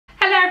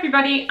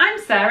everybody, I'm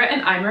Sarah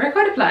and I'm a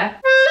recorder player.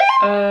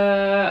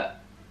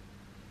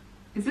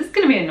 Is this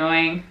gonna be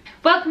annoying?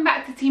 Welcome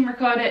back to Team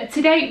Recorder.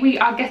 Today we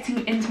are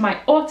getting into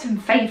my autumn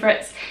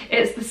favourites.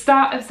 It's the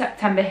start of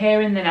September here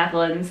in the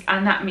Netherlands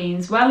and that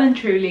means well and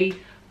truly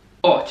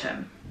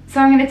autumn. So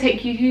I'm going to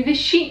take you through the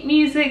sheet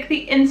music,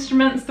 the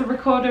instruments, the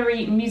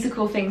recordery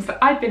musical things that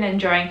I've been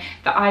enjoying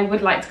that I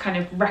would like to kind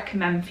of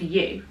recommend for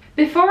you.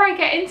 Before I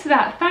get into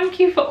that, thank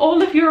you for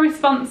all of your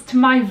response to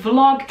my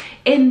vlog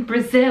in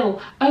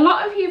Brazil. A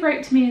lot of you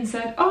wrote to me and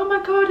said, oh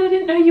my god, I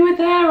didn't know you were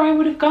there, I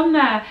would have gone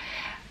there.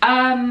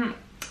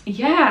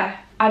 Yeah,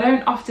 I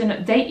don't often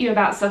update you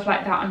about stuff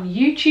like that on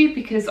YouTube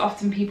because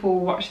often people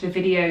will watch the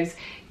videos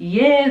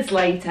years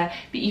later,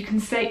 but you can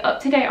stay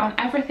up to date on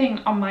everything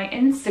on my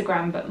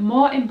Instagram, but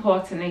more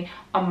importantly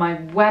on my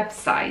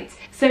website.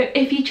 So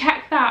if you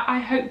check that, I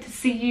hope to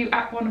see you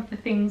at one of the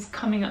things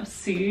coming up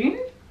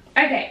soon.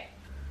 Okay.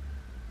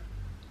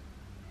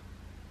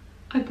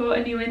 I bought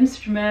a new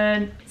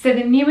instrument. So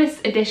the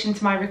newest addition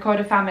to my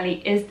recorder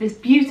family is this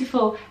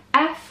beautiful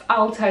F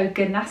alto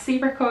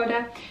Ganassi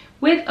recorder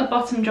with a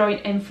bottom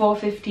joint in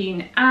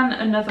 415 and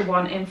another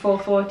one in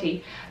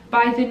 440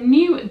 by the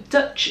new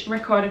Dutch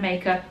recorder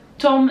maker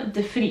Tom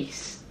de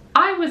Vries.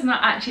 I was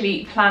not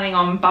actually planning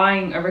on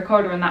buying a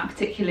recorder on that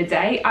particular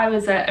day. I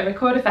was at a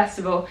recorder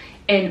festival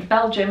in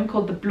Belgium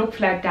called the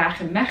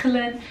Blockfloete.eu in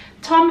Mechelen.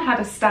 Tom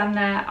had a stand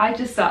there. I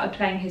just started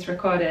playing his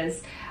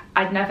recorders.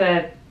 I'd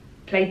never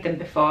played them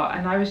before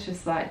and I was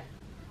just like,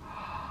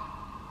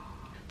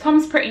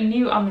 Tom's pretty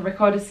new on the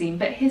recorder scene,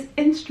 but his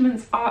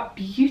instruments are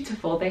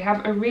beautiful. They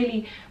have a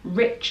really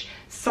rich,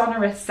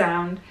 sonorous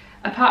sound.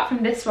 Apart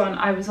from this one,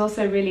 I was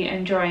also really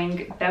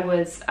enjoying, there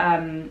was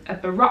a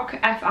Baroque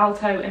F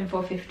alto in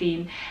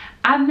 415,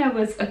 and there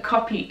was a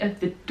copy of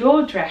the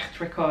Dordrecht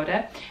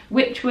recorder,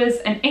 which was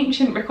an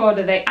ancient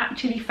recorder they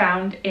actually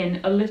found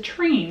in a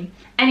latrine.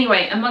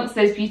 Anyway, amongst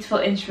those beautiful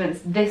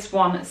instruments, this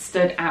one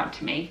stood out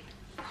to me.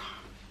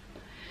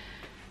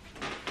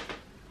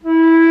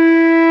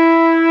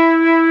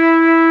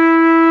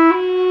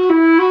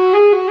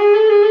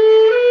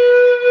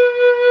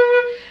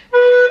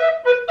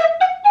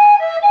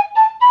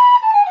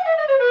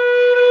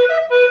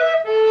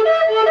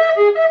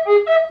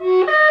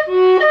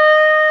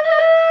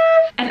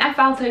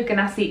 Alto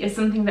Ganassi is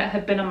something that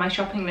had been on my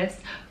shopping list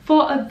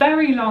for a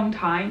very long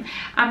time,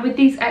 and with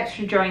these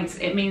extra joints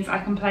it means I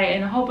can play it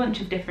in a whole bunch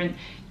of different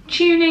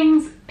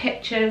tunings,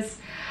 pitches,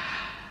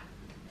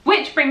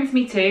 which brings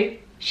me to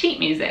sheet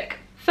music.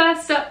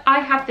 First up, I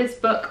have this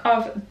book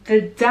of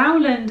the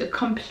Dowland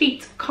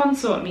complete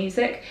consort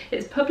music.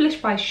 It's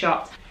published by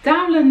Shot.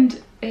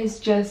 Dowland is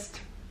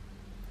just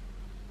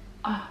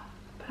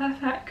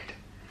perfect.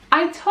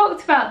 I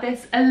talked about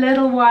this a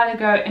little while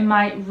ago in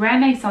my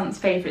Renaissance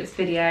favourites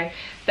video,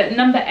 that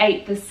number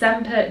 8, the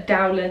Semper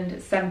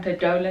Dowland Semper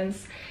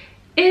Dolens,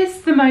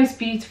 is the most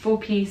beautiful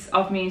piece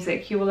of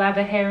music you will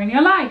ever hear in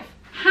your life.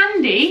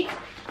 Handy,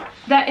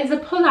 there is a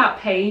pull-out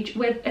page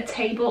with a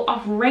table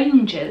of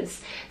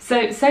ranges.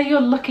 So say you're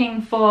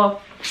looking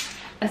for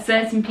a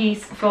certain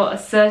piece for a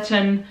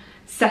certain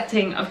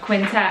setting of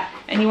quintet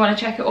and you want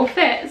to check it all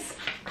fits,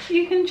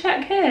 you can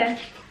check here.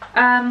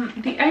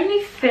 The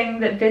only thing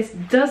that this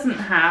doesn't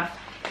have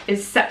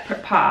is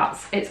separate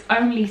parts. It's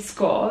only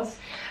scores.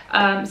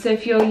 So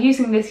if you're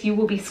using this, you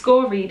will be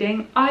score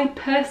reading. I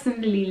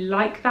personally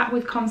like that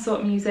with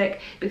consort music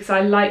because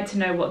I like to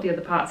know what the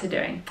other parts are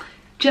doing.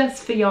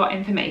 Just for your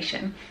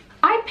information.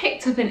 I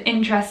picked up an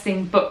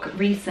interesting book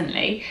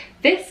recently.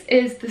 This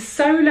is the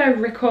Solo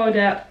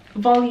Recorder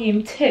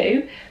Volume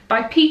 2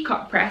 by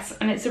Peacock Press,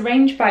 and it's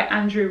arranged by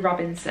Andrew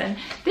Robinson.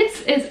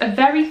 This is a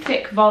very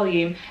thick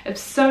volume of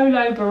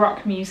solo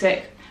Baroque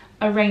music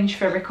arranged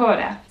for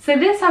recorder. So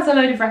this has a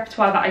load of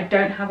repertoire that I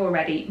don't have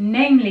already,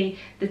 namely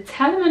the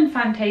Telemann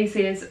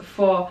Fantasias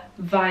for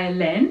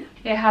violin.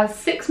 It has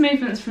 6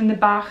 movements from the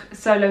Bach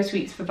solo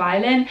suites for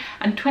violin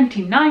and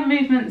 29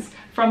 movements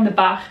from the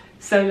Bach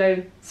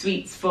solo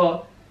suites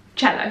for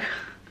cello.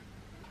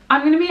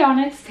 I'm going to be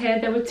honest here,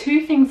 there were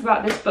 2 things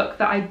about this book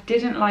that I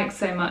didn't like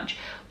so much.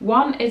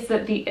 One is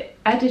that the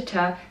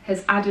editor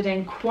has added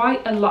in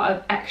quite a lot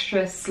of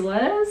extra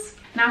slurs.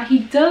 Now he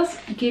does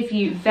give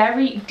you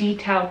very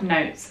detailed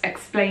notes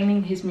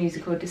explaining his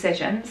musical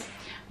decisions,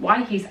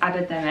 why he's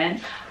added them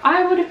in.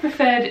 I would have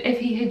preferred if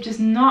he had just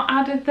not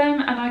added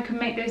them and I could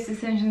make those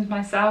decisions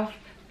myself,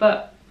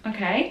 but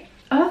okay.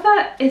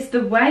 Other is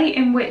the way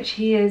in which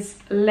he has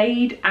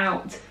laid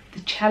out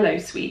the cello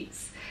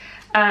suites.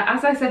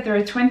 As I said, there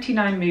are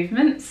 29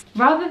 movements.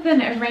 Rather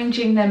than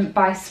arranging them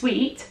by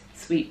suite,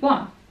 suite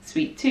 1,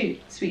 suite 2,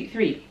 suite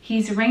 3,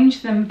 he's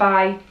arranged them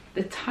by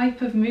the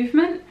type of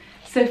movement.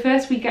 So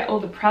first we get all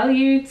the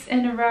preludes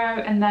in a row,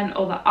 and then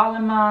all the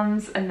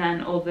allemands, and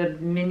then all the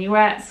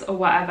minuets or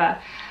whatever.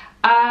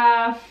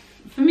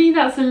 For me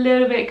that's a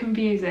little bit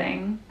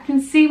confusing. I can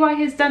see why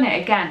he's done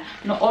it. Again,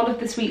 not all of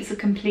the suites are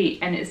complete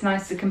and it's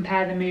nice to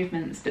compare the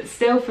movements, but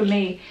still for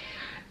me,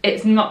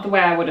 it's not the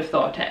way I would have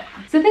thought it.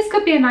 So this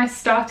could be a nice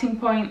starting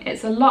point.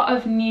 It's a lot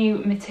of new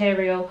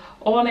material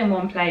all in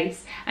one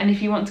place, and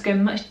if you want to go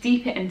much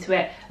deeper into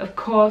it, of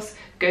course,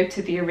 go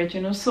to the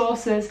original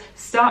sources,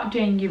 start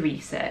doing your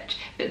research,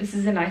 but this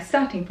is a nice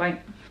starting point.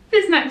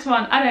 This next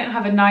one, I don't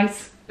have a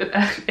nice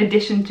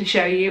edition to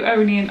show you,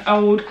 only an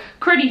old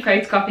cruddy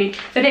photocopy,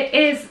 but it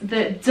is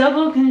the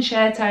double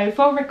concerto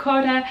for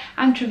recorder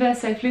and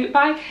traverso flute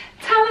by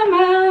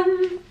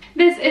Telemann.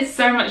 This is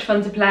so much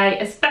fun to play,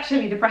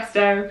 especially the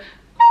presto.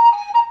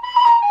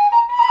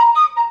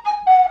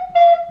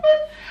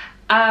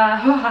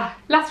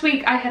 Last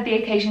week I had the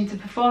occasion to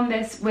perform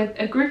this with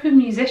a group of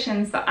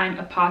musicians that I'm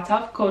a part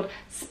of called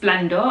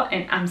Splendor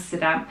in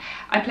Amsterdam.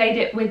 I played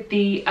it with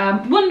the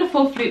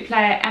wonderful flute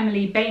player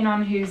Emily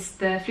Beynon, who's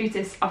the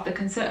flutist of the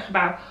Consort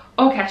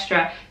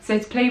orchestra. So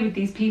to play with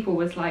these people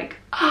was like,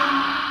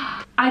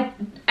 I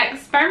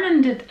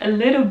experimented a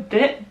little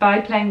bit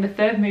by playing the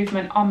third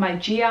movement on my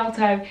G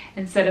alto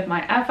instead of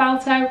my F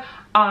alto.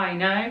 I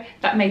know,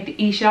 that made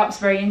the E sharps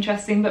very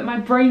interesting, but my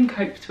brain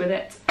coped with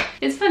it.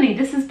 It's funny,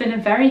 this has been a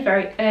very,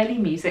 very early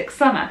music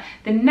summer.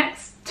 The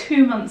next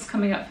 2 months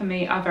coming up for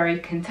me are very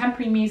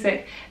contemporary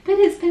music, but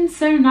it's been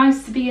so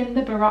nice to be in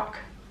the Baroque.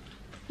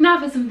 Now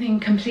for something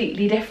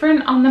completely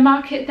different on the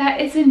market, there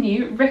is a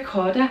new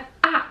recorder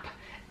app.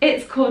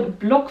 It's called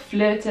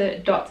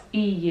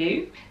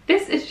Blockfloete.eu.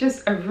 This is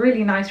just a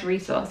really nice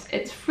resource.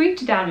 It's free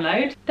to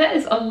download. There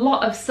is a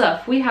lot of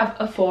stuff. We have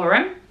a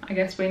forum. I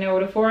guess we know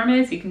what a forum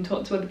is. You can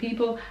talk to other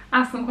people,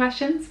 ask them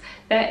questions.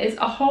 There is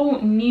a whole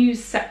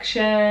news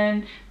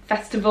section,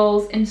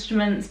 festivals,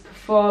 instruments,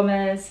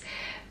 performers.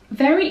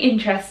 Very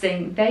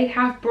interesting. They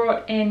have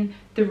brought in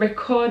the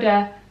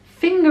recorder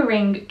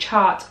fingering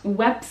chart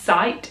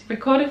website.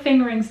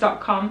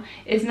 Recorderfingerings.com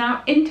is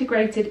now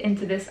integrated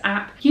into this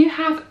app. You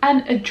have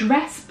an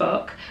address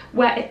book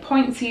where it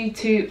points you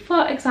to,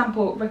 for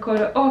example,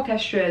 recorder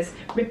orchestras,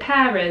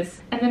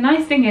 repairers, and the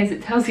nice thing is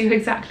it tells you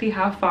exactly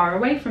how far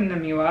away from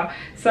them you are.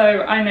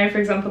 So I know, for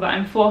example, that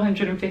I'm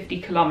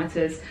 450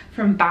 kilometers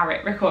from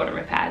Baroque Recorder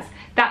repairs.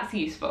 That's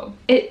useful.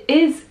 It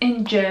is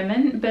in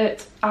German,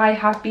 but I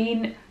have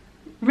been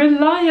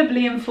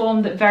reliably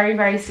informed that very,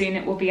 very soon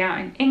it will be out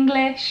in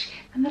English.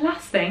 And the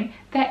last thing,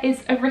 there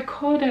is a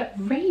recorder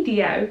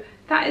radio.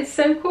 That is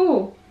so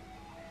cool.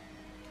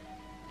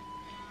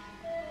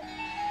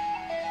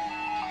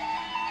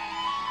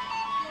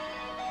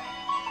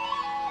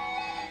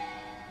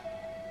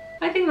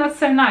 I think that's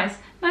so nice.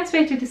 Nice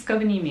way to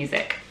discover new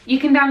music. You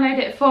can download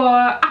it for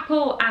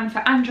Apple and for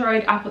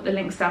Android. I'll put the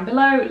links down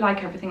below,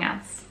 like everything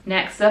else.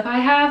 Next up I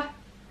have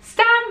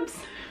stamps.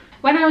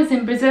 When I was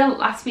in Brazil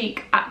last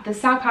week at the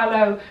Sao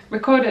Paulo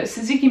Recorder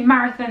Suzuki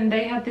Marathon,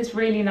 they had this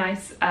really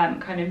nice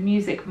kind of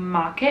music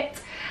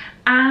market,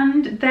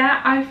 and there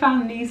I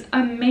found these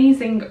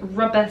amazing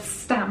rubber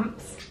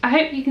stamps. I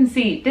hope you can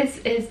see this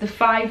is the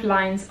 5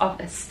 lines of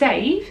a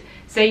stave,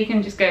 so you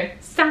can just go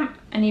stamp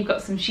and you've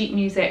got some sheet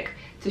music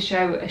to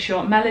show a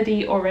short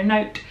melody or a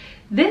note.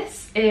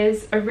 This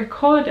is a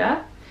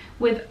recorder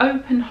with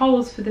open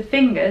holes for the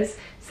fingers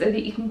so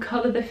that you can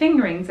colour the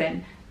fingerings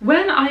in.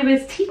 When I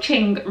was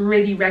teaching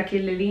really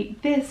regularly,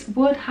 this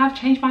would have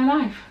changed my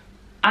life.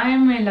 I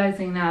am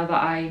realising now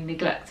that I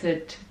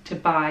neglected to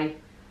buy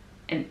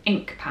an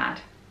ink pad.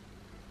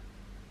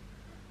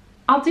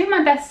 I'll do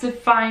my best to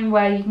find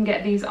where you can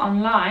get these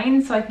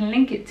online so I can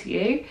link it to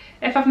you.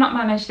 If I've not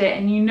managed it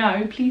and you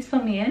know, please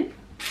fill me in.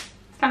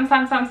 Stamp,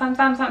 stamp, stamp, stamp,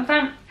 stamp, stamp,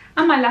 stamp.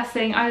 And my last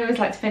thing, I always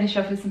like to finish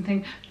off with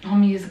something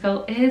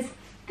non-musical, is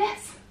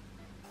this.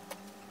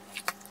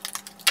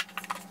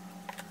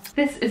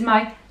 This is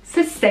my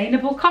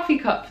sustainable coffee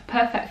cup,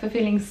 perfect for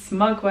feeling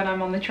smug when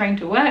I'm on the train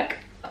to work.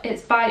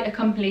 It's by a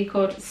company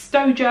called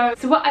Stojo.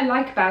 So what I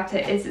like about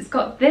it is it's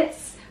got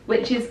this,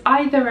 which is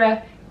either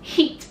a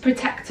heat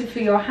protector for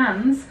your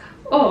hands,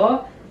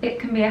 or it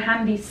can be a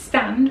handy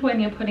stand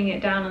when you're putting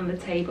it down on the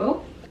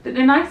table. But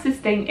the nicest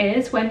thing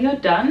is when you're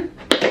done,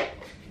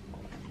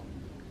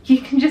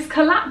 you can just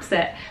collapse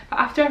it. But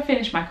after I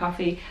finish my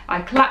coffee,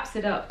 I collapse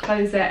it up,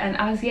 close it, and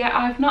as yet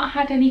I've not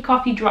had any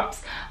coffee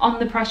drops on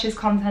the precious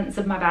contents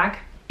of my bag.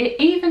 It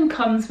even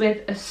comes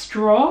with a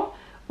straw,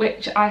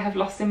 which I have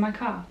lost in my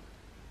car.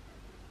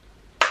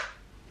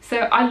 So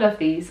I love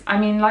these. I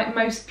mean, like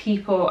most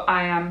people,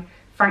 I am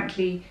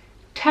frankly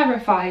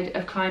terrified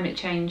of climate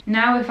change.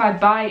 Now if I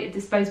buy a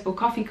disposable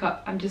coffee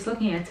cup, I'm just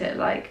looking at it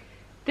like,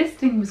 this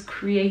thing was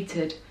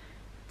created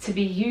to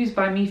be used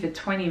by me for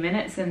 20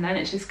 minutes and then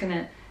it's just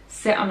gonna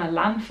sit on a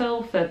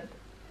landfill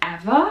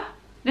forever?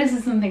 This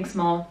is something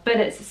small, but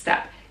it's a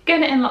step.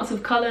 Get it in lots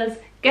of colours,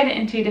 get it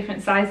in 2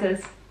 different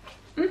sizes.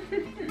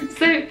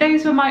 So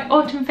those were my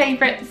autumn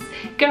favourites.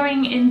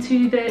 Going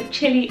into the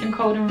chilly and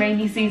cold and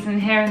rainy season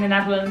here in the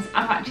Netherlands,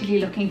 I'm actually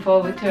looking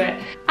forward to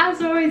it.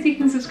 As always, you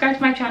can subscribe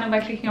to my channel by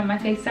clicking on my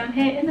face down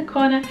here in the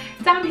corner.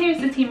 Down here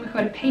is the Team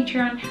Recorder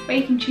Patreon, where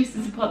you can choose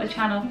to support the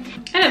channel.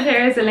 And up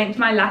here is a link to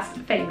my last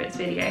favourites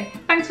video.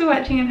 Thanks for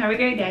watching and have a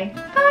great day.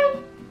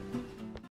 Bye!